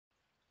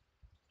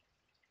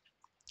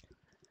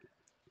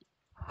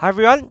Hi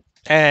everyone,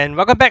 and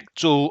welcome back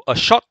to a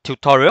short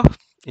tutorial.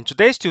 In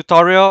today's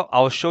tutorial,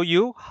 I'll show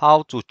you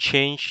how to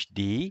change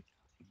the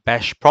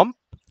bash prompt.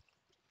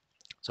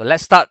 So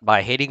let's start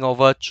by heading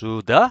over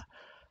to the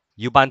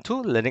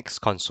Ubuntu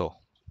Linux console.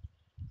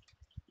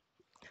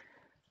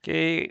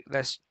 Okay,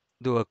 let's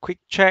do a quick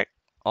check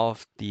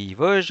of the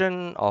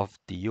version of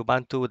the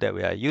Ubuntu that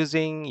we are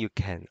using. You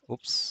can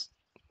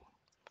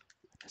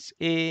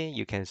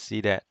see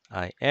that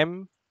I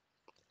am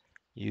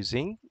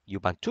using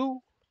Ubuntu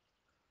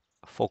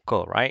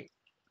focal, right?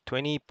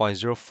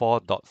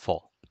 20.04.4.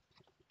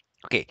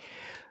 Okay,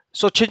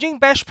 so changing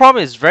bash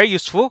prompt is very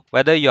useful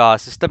whether you are a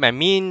system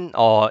admin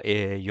or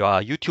you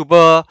are a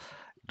YouTuber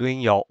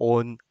doing your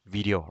own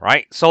video,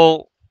 right?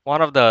 So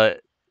one of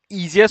the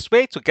easiest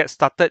way to get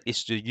started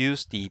is to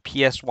use the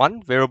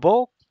PS1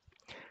 variable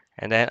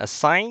and then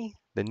assign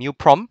the new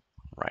prompt,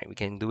 right? We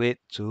can do it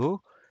to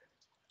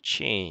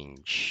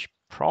change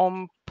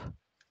prompt.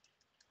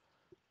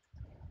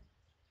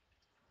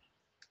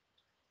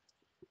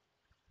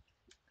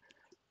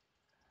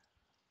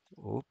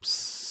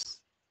 Oops.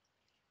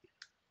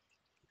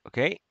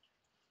 Okay.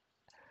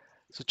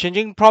 So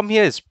changing prompt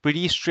here is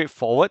pretty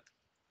straightforward,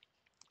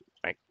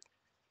 right?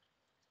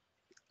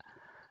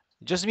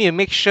 You just need to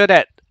make sure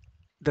that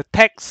the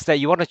text that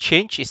you want to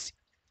change is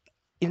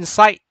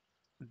inside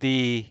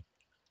the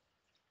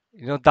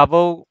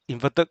double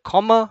inverted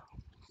comma.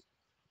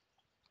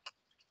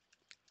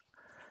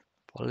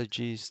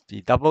 Apologies, the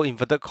double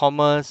inverted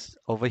commas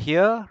over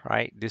here,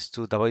 right? These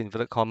two double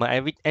inverted comma,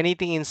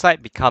 anything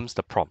inside becomes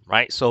the prompt,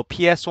 right? So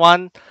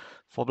PS1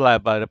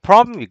 followed by the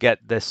prompt, you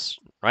get this,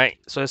 right?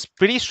 So it's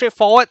pretty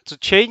straightforward to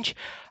change.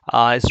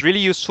 It's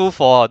really useful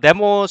for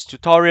demos,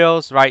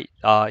 tutorials, right?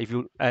 If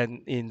you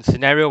and in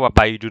scenario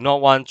whereby you do not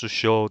want to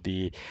show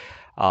the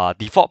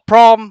default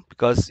prompt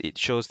because it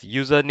shows the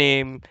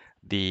username,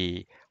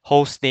 the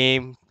host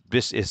name.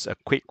 This is a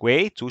quick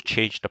way to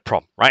change the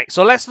prompt, right?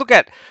 So let's look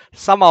at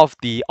some of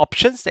the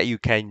options that you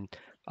can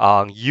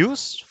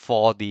use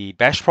for the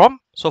bash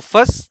prompt. So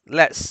first,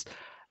 let's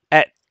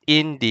add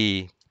in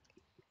the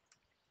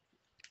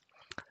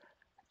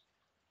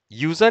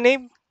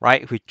username,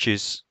 right, which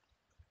is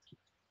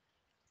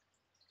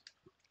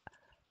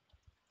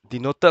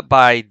denoted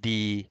by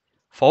the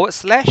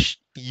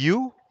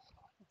 /u.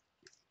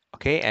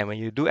 Okay, and when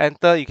you do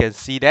enter, you can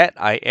see that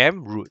I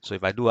am root. So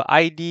if I do an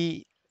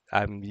ID,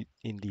 I'm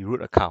in the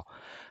root account.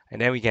 And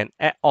then we can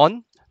add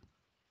on,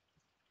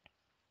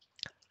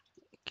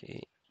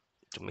 okay,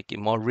 to make it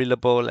more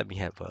readable, let me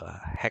have a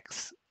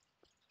hex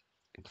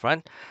in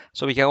front.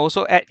 So we can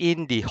also add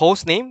in the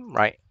host name,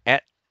 right?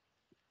 Add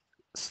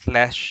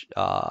slash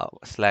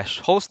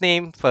host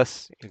name.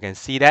 First, you can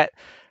see that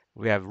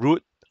we have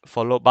root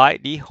followed by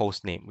the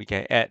host name. We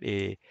can add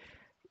a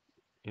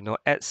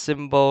add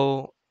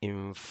symbol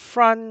in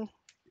front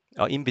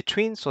or in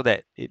between so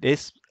that it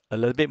is a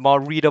little bit more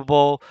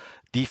readable.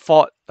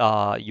 Default,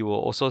 you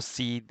will also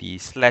see the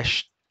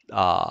slash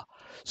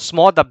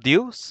small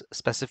w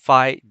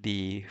specify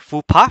the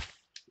full path,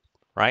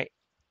 right?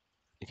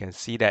 You can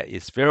see that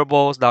it's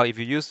variables. Now, if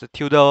you use the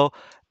tilde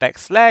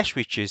 /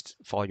 which is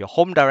for your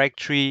home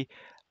directory,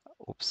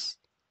 oops,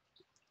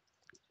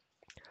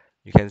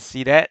 you can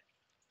see that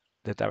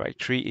the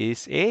directory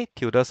is a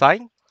tilde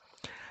sign.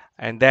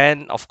 And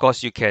then, of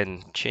course, you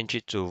can change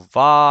it to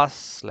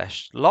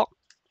var/log,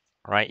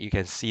 right? You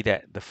can see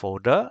that the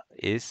folder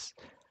is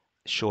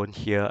shown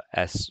here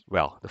as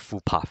well, the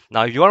full path.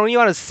 Now, if you only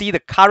want to see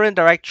the current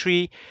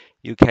directory,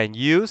 you can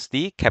use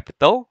the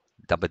capital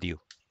W,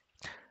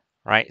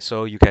 right?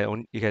 So you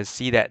can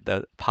see that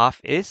the path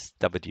is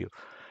W,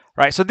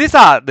 right? So these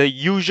are the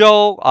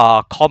usual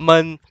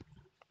common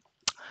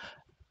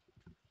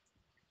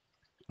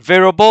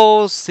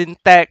variables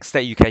syntax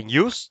that you can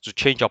use to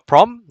change your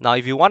prompt. Now,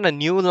 if you want a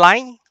new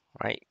line,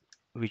 right,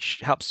 which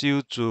helps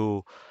you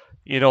to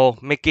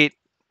make it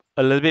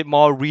a little bit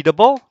more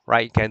readable,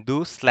 right, you can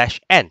do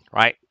 /n,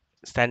 right,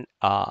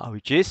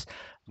 which is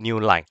new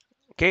line.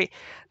 Okay,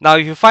 now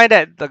if you find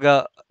that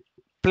the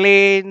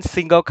plain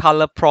single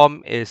color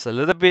prompt is a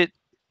little bit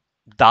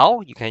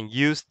dull, you can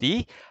use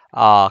the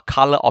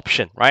color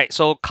option, right?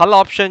 So color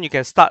option, you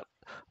can start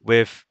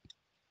with,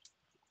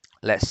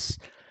 let's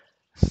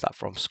start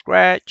from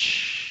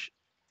scratch.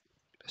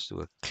 Let's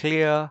do a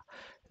clear.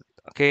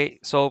 Okay,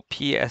 so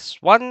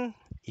PS1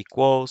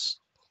 equals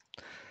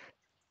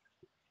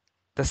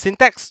the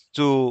syntax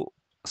to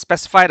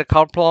specify the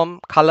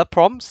color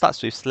prompt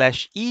starts with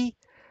 /e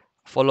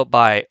followed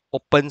by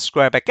open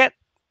square bracket.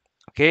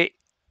 Okay,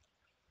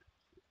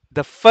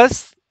 the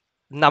first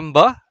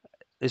number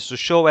is to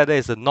show whether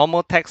it's a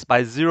normal text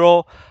by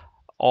 0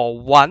 or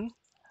 1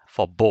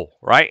 for bold,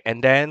 right?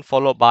 And then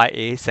followed by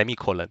a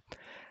semicolon.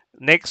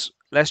 Next,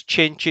 let's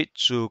change it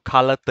to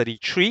color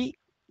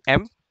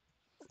 33M.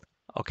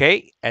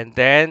 Okay, and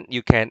then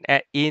you can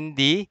add in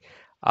the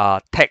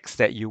text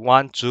that you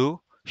want to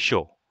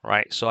show,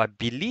 right? So I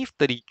believe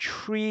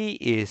 33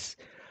 is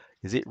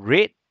it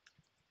red?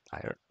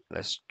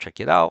 Let's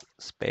check it out.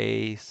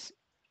 Space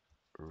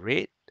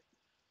red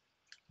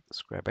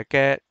square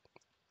bracket.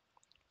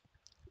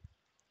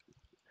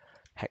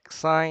 hex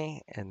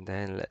sign, and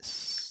then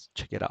let's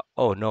check it out.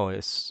 Oh no,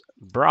 it's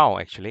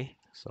brown actually.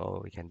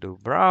 So we can do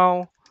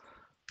brown.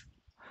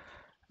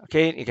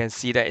 Okay, you can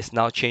see that it's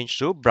now changed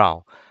to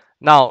brown.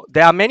 Now,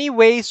 there are many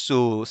ways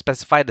to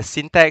specify the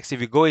syntax.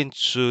 If you go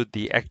into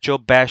the actual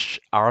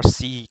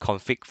bashrc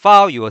config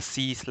file, you will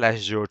see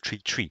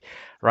 /033,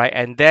 right?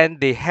 And then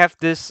they have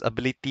this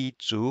ability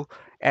to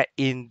add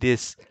in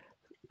this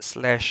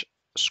slash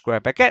square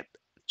bracket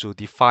to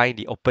define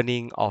the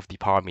opening of the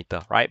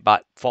parameter, right?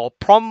 But for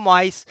prompt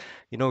wise,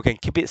 you can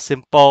keep it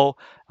simple.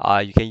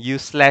 You can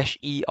use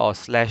 /e or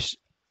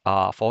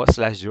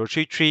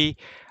 //033.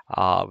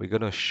 We're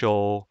going to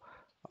show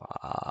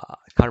I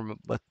can't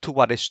remember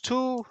what is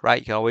 2,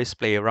 right? You can always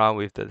play around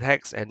with the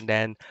text, and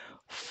then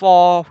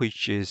 4,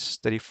 which is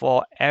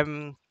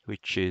 34M,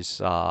 which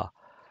is I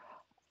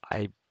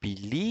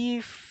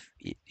believe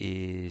it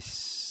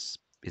is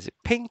it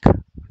pink?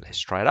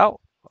 Let's try it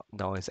out.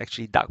 No, it's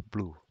actually dark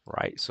blue,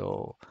 right?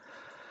 So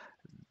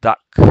dark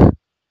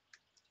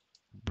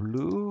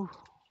blue,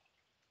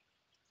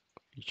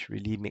 which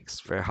really makes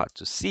it very hard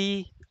to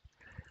see.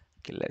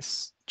 Okay,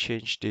 let's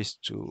change this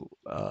to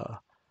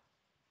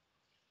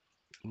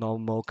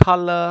normal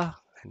color,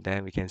 and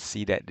then we can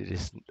see that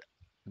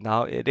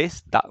it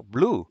is dark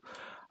blue,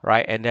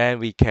 right? And then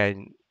we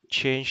can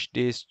change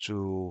this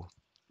to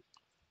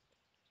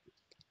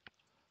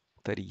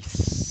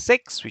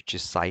 36, which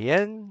is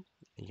cyan.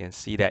 You can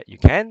see that you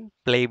can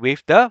play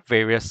with the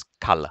various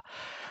color.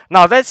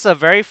 Now that's a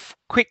very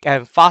quick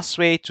and fast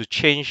way to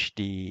change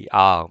the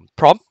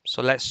prompt.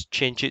 So let's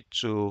change it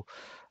to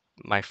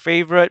my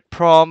favorite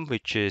prompt,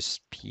 which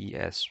is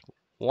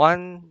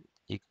ps1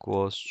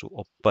 equals to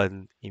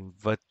open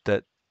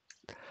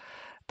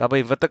double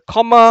inverted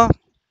comma,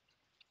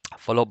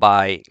 followed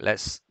by,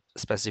 let's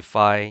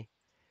specify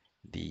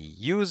the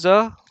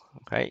user,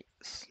 okay,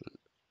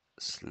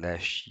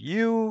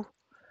 /u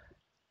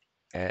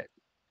at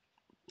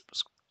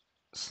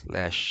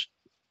slash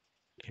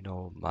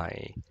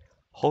my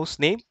host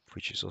name,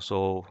 which is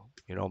also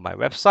my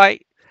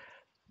website,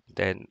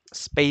 then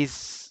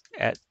space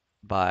at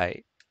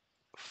by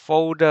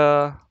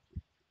folder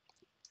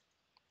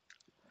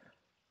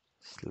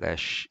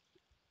 /w.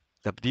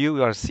 We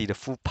want to see the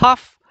full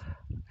path,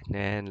 and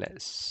then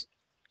let's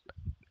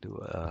do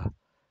a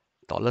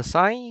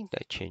 $sign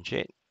that change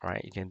it.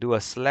 Right, you can do a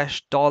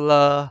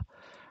 $$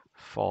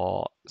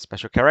 for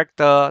special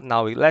character.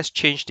 Now let's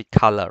change the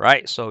color,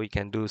 right? So we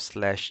can do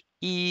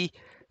 /e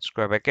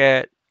square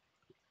bracket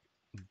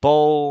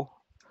bold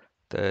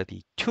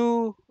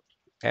 32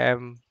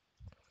 m,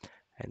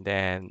 and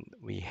then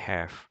we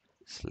have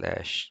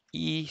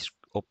 /e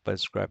open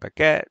square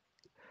bracket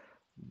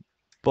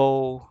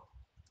bold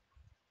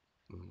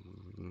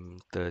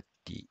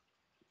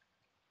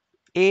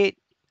 38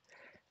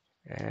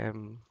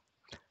 m,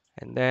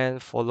 and then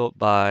followed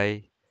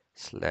by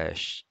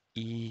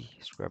 /e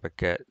square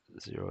bracket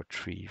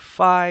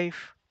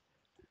 035.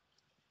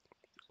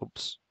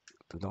 Oops,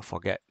 do not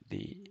forget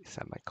the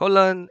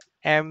semicolon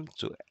m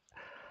to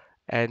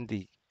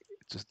to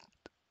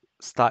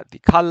start the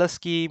color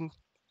scheme,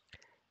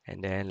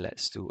 and then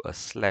let's do a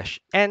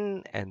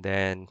 /n, and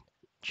then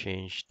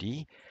change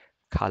the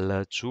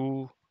color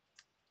to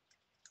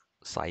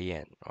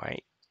cyan,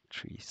 right?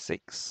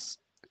 36,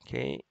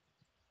 okay,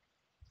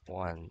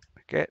 1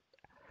 bracket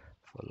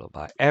followed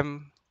by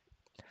m,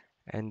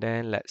 and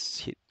then let's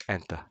hit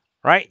enter.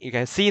 Right, you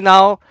can see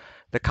now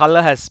the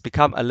color has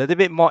become a little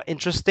bit more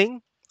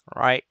interesting,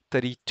 right?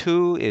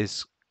 32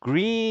 is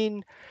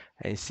green,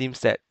 and it seems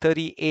that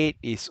 38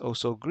 is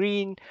also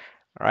green,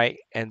 right?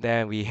 And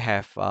then we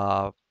have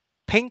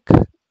pink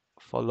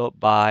followed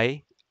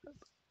by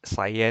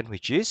cyan,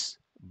 which is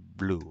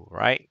blue,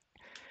 right?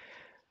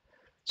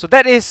 So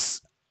that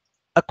is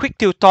a quick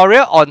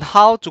tutorial on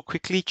how to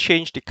quickly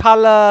change the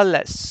color.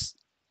 Let's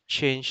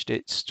change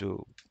this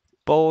to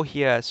bold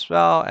here as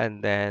well,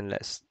 and then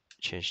let's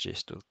change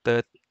this to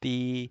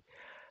 35,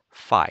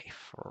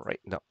 right?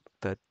 No,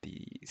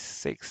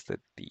 36,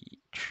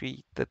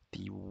 33,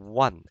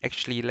 31.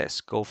 Actually,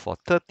 let's go for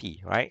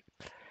 30, right?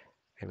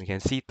 And we can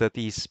see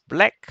 30 is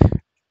black.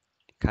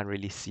 Can't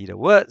really see the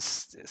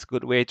words. It's a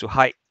good way to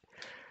hide.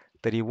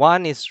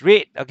 31 is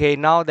red. Okay,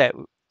 now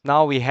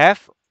we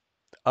have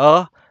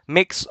a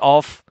mix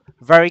of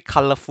very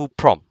colorful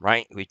prompt,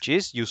 right? Which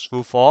is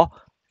useful for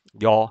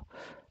your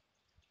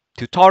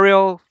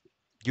tutorial,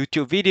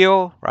 YouTube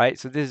video, right?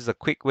 So this is a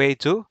quick way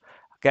to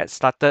get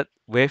started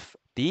with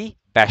the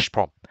bash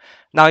prompt.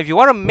 Now, if you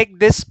want to make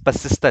this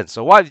persistent,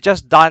 so what I've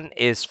just done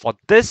is for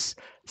this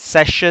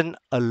session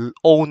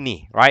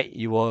only, right?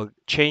 You will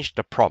change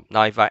the prompt.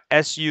 Now, if I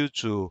ask you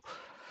to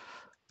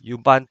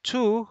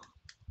Ubuntu,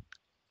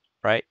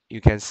 right, you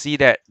can see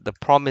that the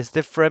prompt is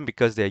different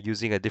because they're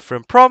using a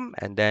different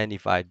prompt. And then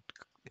if I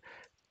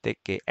take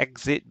a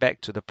exit back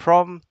to the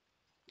prompt,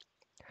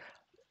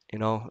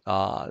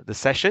 the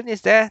session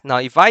is there. Now,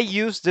 if I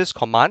use this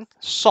command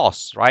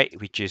source, right,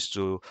 which is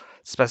to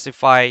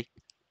specify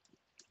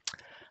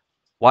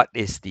what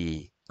is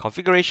the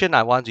configuration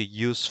I want to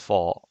use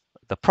for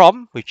the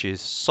prompt, which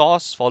is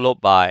source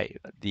followed by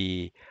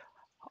the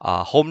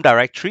home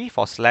directory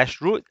for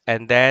 /root,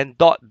 and then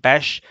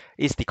 .bash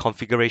is the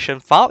configuration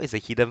file, is a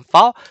hidden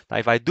file. Now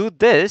if I do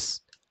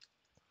this,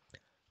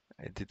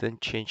 it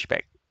didn't change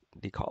back.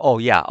 Oh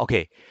yeah,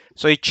 okay.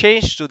 So it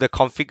changed to the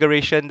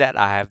configuration that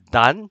I have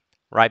done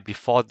right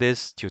before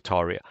this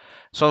tutorial.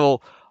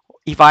 So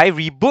if I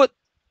reboot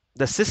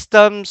the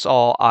systems,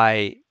 or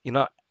I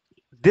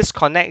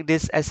disconnect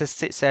this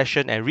SSH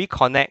session and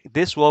reconnect,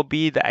 this will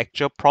be the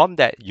actual prompt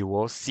that you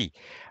will see,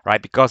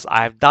 right? Because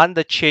I've done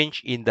the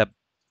change in the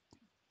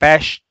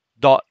bash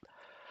dot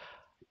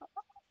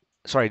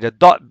the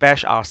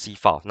 .bashrc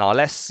file. Now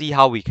let's see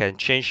how we can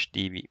change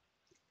the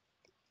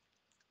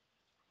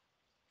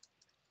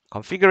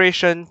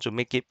configuration to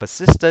make it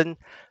persistent.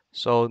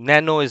 So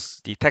Nano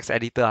is the text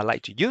editor I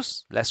like to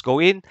use. Let's go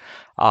in.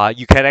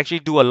 You can actually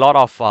do a lot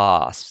of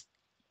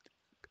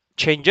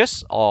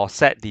changes or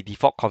set the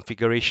default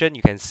configuration.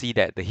 You can see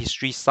that the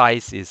history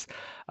size is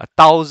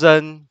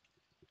 1000,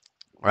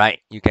 right?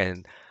 You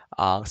can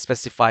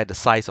specify the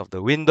size of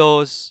the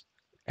windows,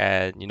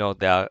 and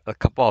there are a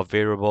couple of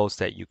variables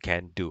that you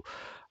can do,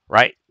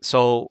 right?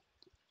 So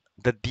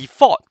the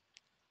default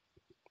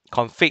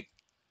config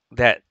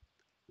that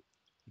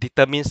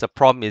determines the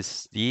prompt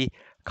is the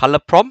color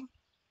prompt,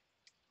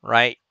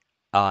 right?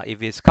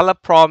 If it's color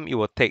prompt, it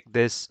will take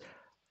this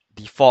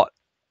default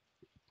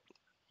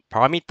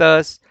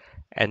parameters,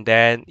 and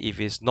then if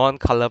it's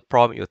non-color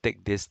prompt, you'll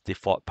take this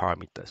default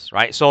parameters,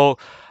 right? So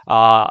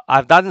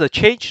I've done the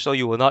change, so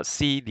you will not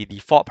see the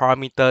default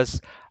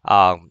parameters,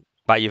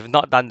 but if you've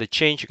not done the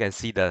change, you can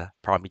see the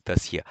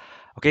parameters here.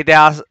 Okay, there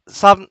are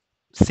some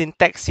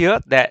syntax here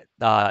that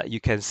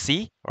you can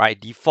see, right?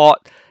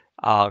 Default,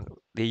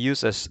 they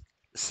use a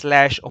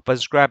slash open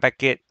square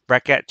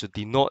bracket to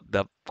denote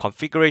the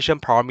configuration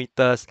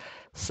parameters,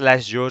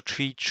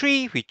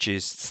 /033, which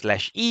is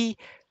 /e,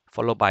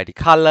 followed by the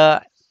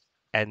color,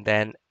 and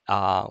then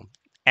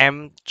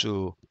M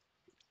to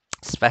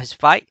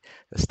specify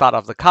the start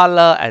of the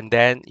color, and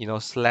then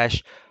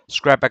slash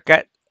square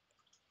bracket,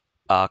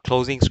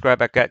 closing square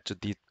bracket to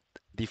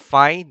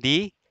define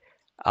the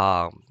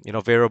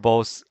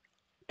variables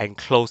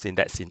enclosed in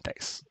that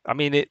syntax. I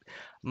mean, it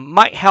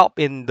might help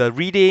in the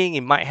reading,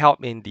 it might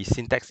help in the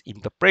syntax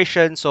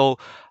interpretation, so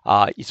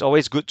it's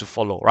always good to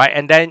follow, right?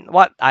 And then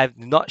what I've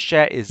not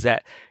shared is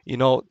that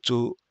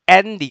to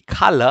end the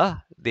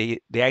color, they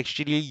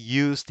actually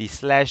use the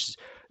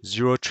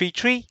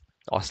 /033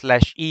 or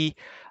 /e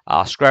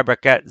square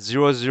bracket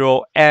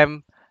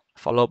 00M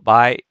followed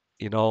by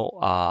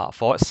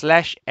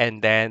 /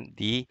 and then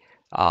the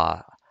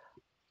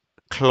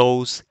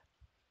close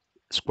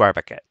square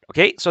bracket.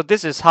 Okay, so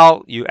this is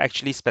how you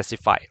actually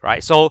specify,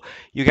 right? So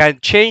you can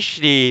change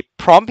the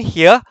prompt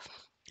here,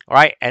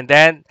 right? And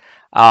then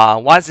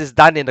once it's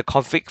done in the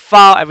config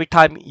file, every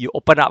time you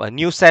open up a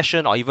new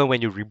session, or even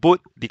when you reboot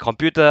the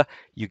computer,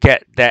 you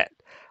get that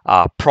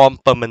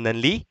prompt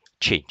permanently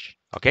changed.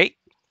 Okay,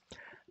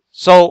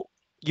 so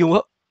you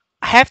will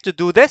have to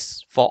do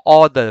this for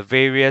all the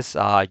various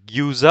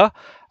user.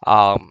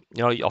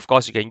 Of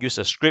course, you can use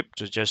a script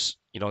to just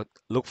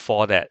look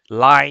for that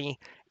line,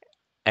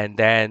 and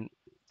then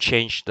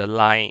change the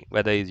line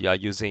whether you are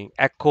using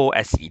echo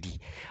sed.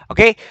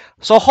 Okay,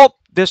 so hope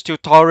this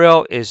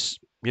tutorial is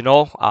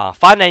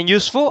fun and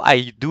useful.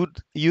 I do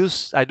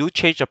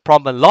change the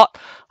prompt a lot,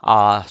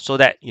 so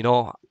that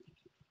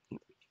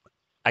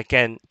I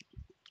can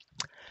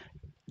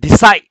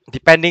decide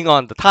depending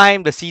on the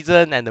time, the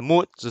season, and the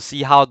mood to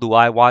see how do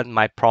I want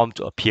my prompt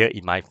to appear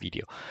in my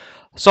video.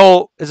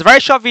 So it's a very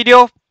short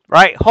video,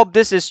 right? Hope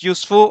this is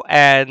useful,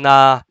 and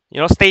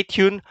stay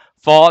tuned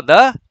for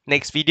the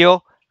next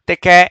video.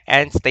 Take care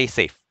and stay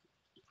safe.